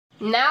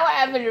Now I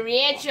have a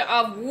reaction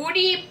of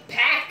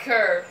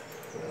Woodpecker.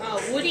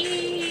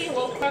 Woody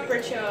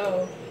Woodpecker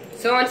show.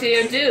 So what do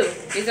you do?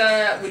 It's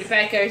on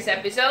Woodpecker's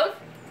episode.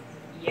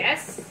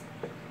 Yes.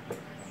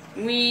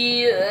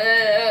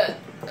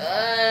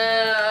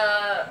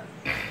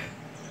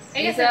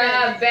 It's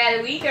a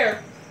bad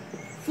weaker.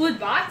 Food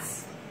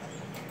bots.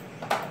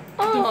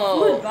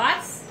 Oh. Food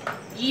bots.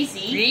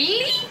 Easy.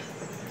 Really?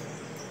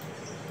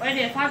 What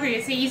the fuck are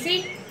you say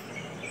easy?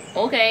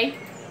 Okay.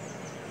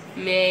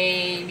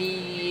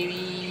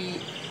 Maybe.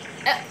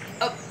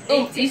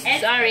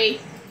 Sorry.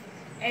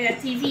 And a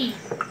TV.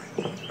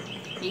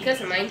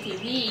 Because of my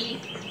TV.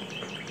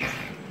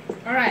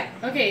 Alright,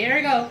 okay, here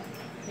we go.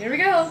 Here we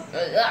go.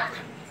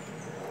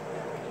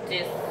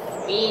 This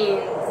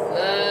means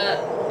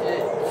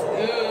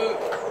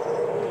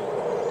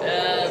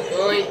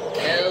point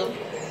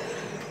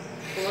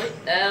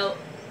L.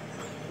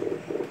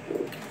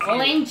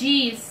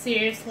 OMG,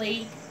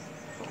 seriously.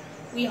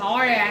 We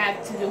hard I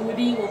have to do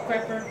Woody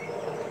Woodpecker.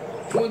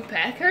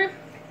 Woodpecker?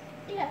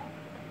 Yeah.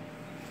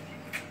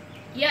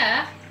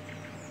 Yeah.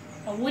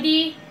 A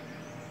Woody.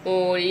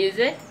 What is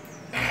it?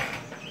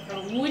 A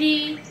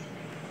Woody.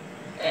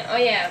 Oh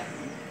yeah.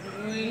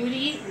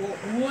 Woody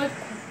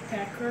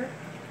Woodpecker.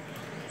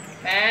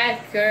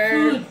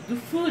 Packer. The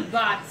food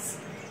bots.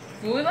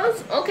 Food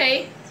bots?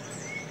 Okay.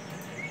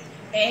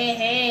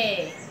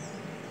 Hey.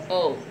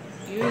 Oh,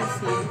 you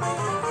see.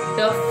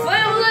 The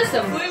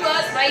food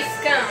bots by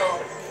Gmod.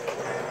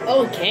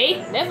 Okay,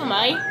 never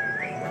mind.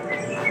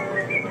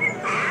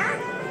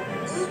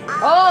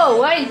 Oh,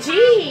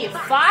 YG!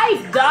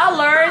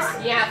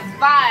 $5. Yeah,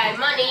 5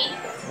 money.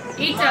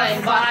 Each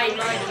time 5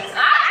 money.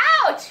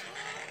 Ouch!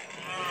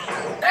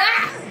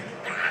 Ah!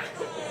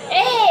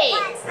 Hey!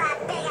 What's the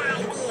big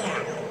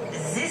idea?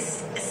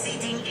 This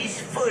seating is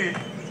full.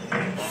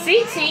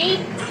 City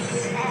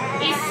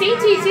is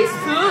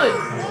food.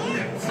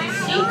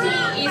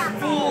 City is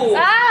food.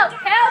 Oh,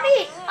 help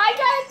me! I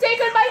gotta take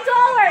out my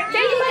dollar.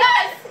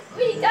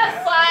 We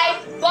got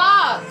 $5.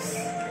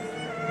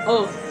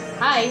 Oh,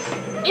 hi.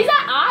 Is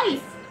that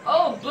ice?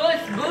 Oh,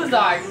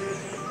 Blizzard.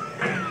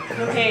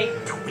 Okay.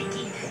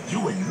 Tweaky,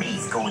 you and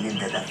me's going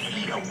into the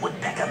feed of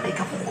Woodpecker make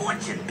a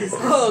fortune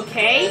business.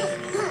 Okay.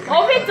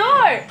 Open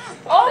door.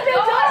 Open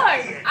door.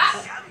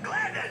 I'm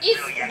glad that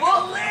It's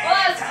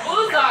Blizzard.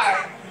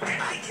 I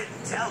can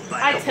tell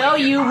by I the tell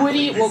way you, your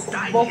Woody argument is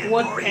dying here,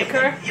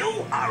 Woodpecker.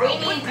 You are We a need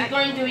to woodpecker.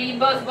 going to eat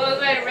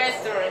Blizzard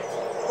restaurant.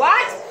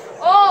 What?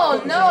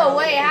 Oh no!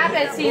 Wait, I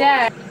haven't seen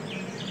that.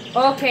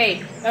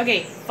 Okay.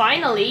 Okay.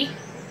 Finally.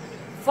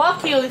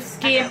 Fuck you,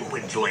 Skip. Who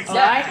enjoys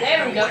Alright,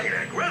 there we go.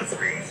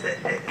 groceries?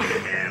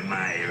 Am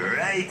I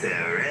right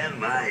or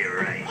am I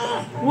right?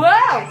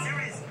 Whoa!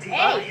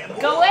 Hey,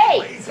 go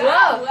away! Go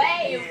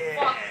away, you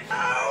fuck.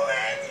 Oh,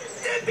 and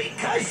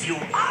because you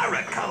are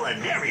a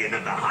culinarian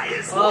of the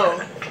highest Oh.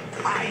 order,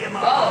 I am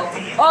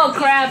Oh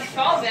crap!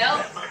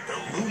 Shovel.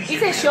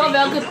 It's a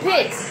shovel good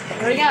pits.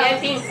 Here we go.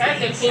 Getting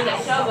perfect in the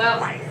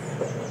shovel.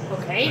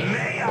 Okay.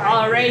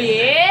 Already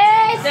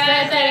is. Da,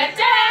 da,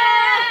 da.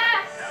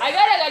 I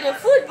gotta go to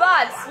food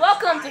bots.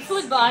 Welcome to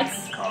food bots.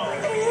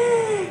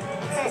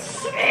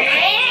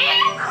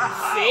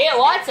 See,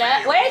 what's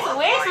that? Where's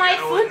my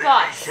food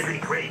bot? Should be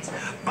great,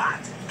 but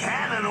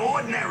can an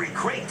ordinary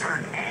crate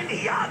turn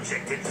any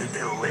object into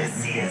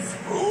delicious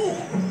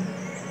food?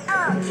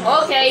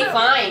 Okay,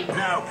 fine.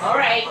 No.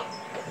 Alright.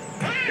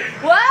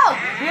 Whoa!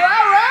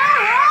 Whoa!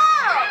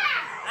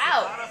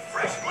 Ow! Got a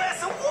fresh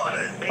glass of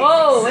water.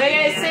 Oh, we're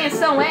gonna see it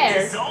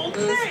somewhere.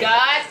 Who's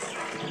got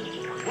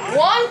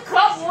 1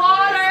 cup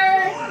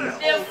water?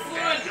 The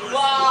food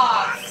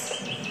box.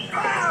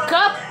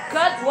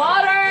 Cut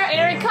water.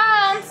 Here it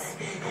comes.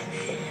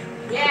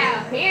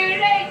 Yeah, here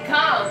they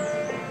come.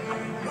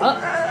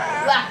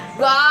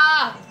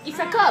 It's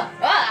a cup.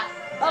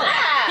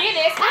 Here it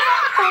is.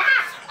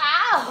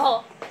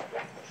 Ow!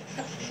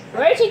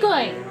 Where's he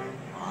going?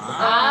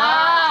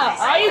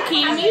 Are you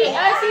kidding me? I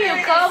see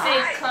you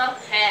Coffee come. cup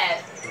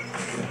head.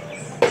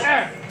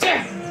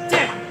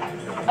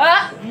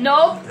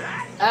 Nope.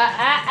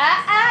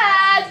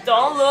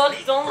 Don't look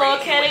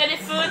at the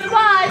food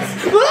bots.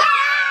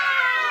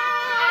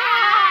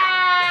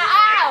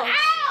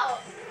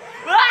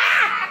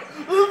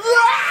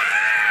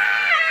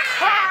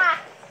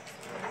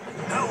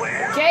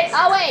 Get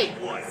away.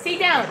 Sit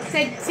down.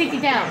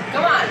 Sit down.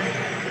 Come on.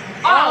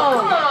 Oh,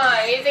 come on.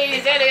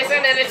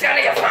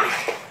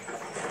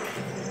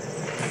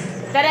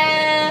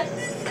 Ta-da!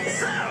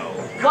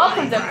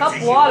 Welcome to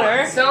Cup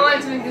Water.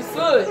 Someone's with the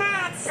food.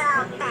 Not so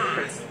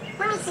fast.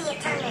 Let me see you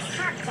turn this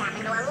hubcap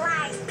into a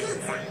large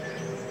pizza.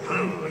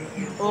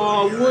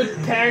 Oh,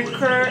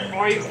 Woodpecker,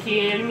 are you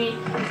kidding me?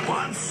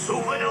 One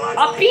super deluxe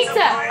A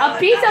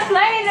pizza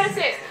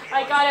planet.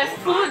 I got a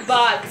food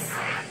box.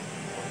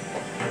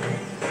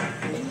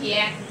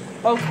 Yeah.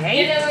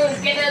 Okay.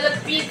 Get another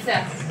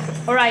pizza.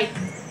 Alright.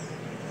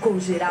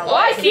 Oh,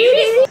 I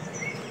see.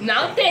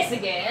 Now this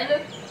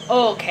again.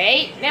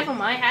 Okay, never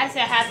mind. I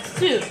have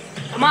two.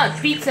 Come on,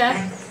 pizza.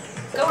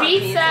 Come on,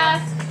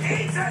 Pizza.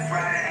 Pizza's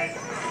ready!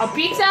 A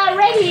pizza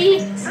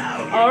ready.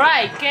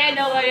 Alright, get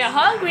over you're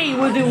hungry,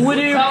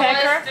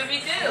 Woodpecker. What do we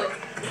do?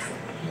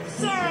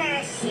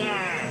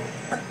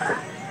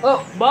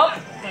 Oh, bump.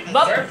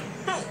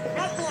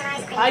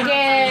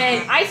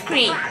 Again, ice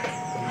cream.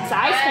 It's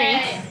ice cream.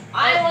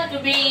 I want to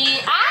be.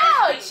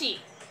 Ouchie!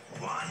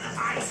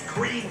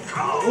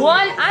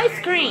 One ice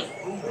cream.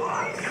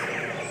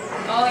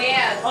 Oh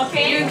yeah.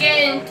 Okay. You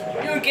get.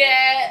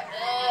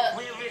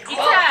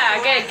 Pizza.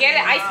 Get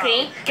the ice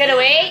cream. Get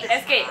away.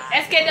 Let's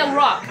get the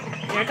rock.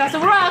 Here comes the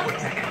rock.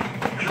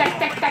 Tack.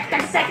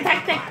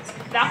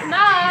 Knock.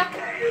 Knock.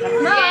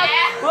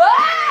 Yeah.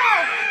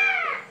 Whoa!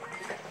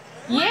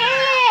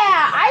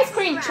 Yeah! Ice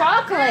cream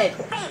chocolate.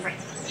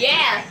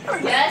 Yeah.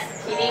 Just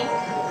kidding.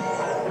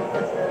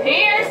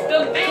 Here's the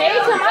bill.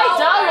 Take my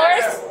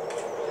dollars.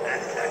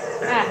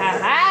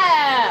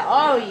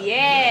 Oh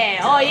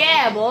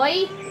yeah, boy.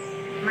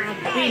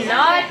 We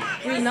not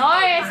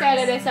said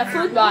it's a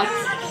food box.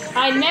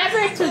 I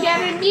never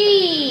together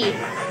me.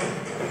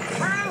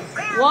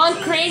 One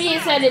crazy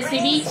said it's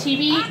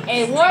chibi,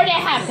 and where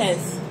that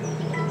happens?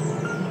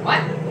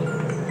 What?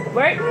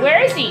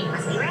 Where is he?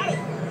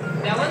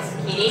 That one's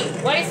kidding.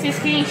 What is this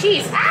eating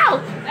cheese? Ow!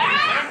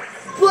 Ah!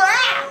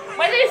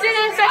 What is it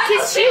inside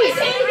his cheese?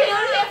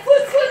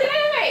 Food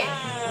anyway.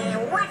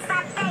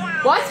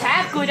 What's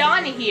half good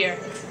on here?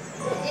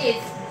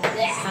 It's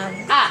It's a.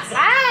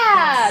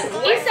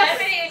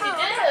 happening to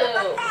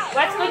do.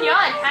 What's going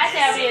on? Has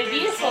everything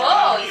beautiful?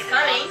 Oh, he's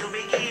coming.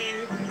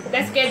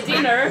 Let's get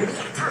dinner.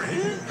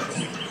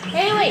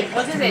 Hey, wait,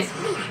 what is this?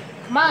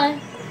 Come on.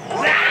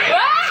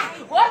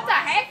 What the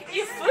heck?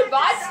 You food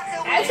bots?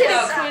 Actually,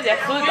 the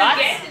food You bots.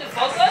 get to the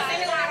focus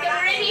and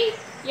already?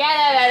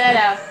 Yeah,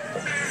 no.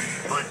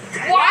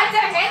 What the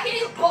heck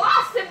is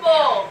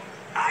impossible?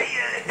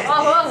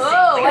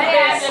 Oh, what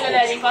happened to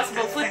the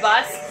impossible food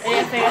bots?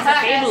 Anything else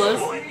fabulous?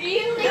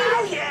 Really?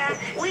 Yeah,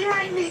 we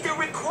might need to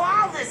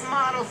recall this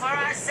model for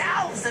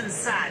ourselves and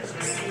such.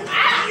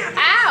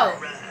 Ow!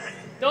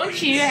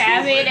 Don't you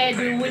have it at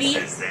the Woody?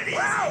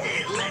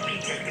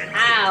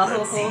 Ow,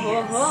 ho.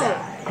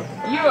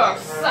 You are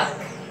suck.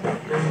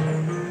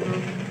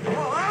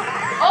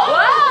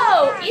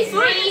 Whoa! It's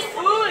really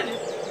food.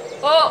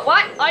 Oh,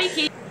 what? Are you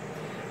kidding?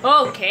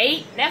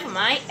 Okay, never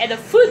mind. And the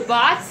food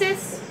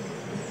boxes.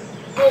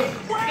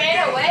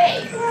 Get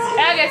away.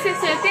 Okay,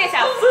 since this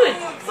out food.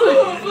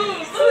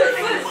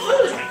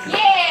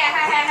 Yeah.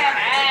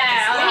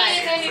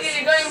 Alright.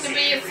 It's going to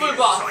be a food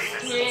box.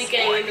 You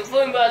get the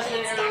food box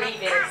and then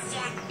read it.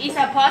 Is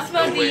that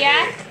possible,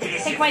 Dia?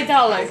 Take my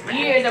dollar.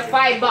 Here's the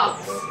 $5.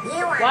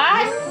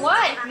 What?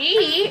 What?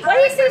 Me? What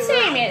is this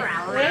saying?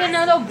 We're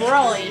another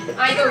broly.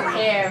 I don't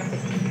care.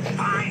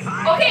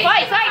 Okay.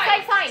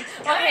 Fine.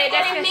 Okay,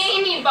 that's the good.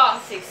 mini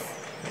boxes.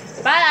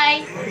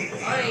 Bye.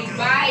 Alright,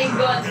 bye,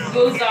 but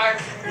those are.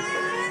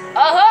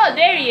 Oh,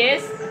 there he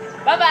is.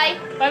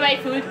 Bye,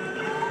 food.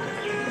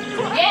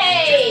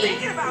 Yay!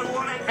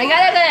 I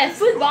got the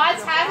food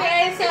bots have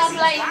some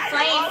like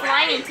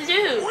flying to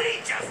do.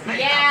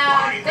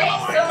 Yeah,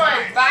 thanks so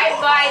much.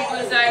 Bye,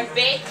 Blizzard,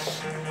 bitch.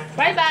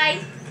 Bye.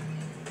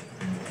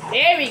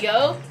 There we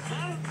go.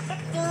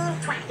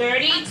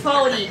 30,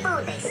 20.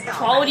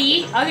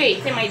 Okay,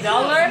 take my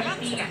dollar.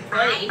 I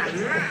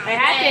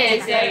have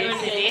this.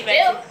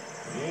 Bill?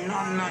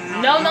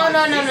 No.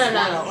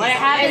 What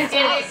happens? Let's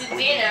get it to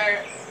dinner.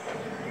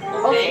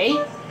 Okay.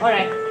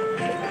 Alright.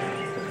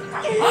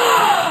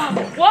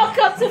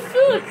 Welcome to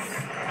Foods!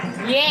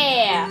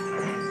 Yeah!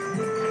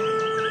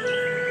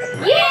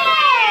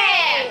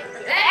 Yay!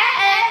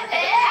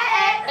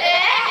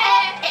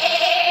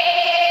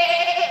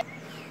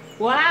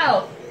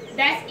 Wow!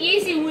 That's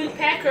easy,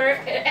 Woodpecker.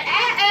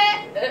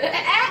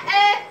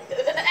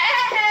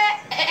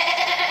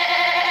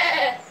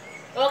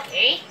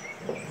 Okay.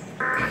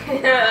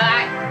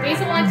 This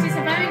one is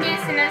about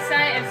this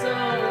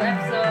episode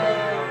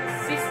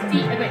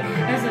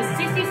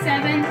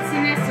 67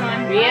 Cineson.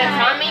 We are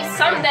coming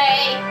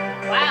someday.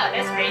 Wow,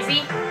 that's crazy.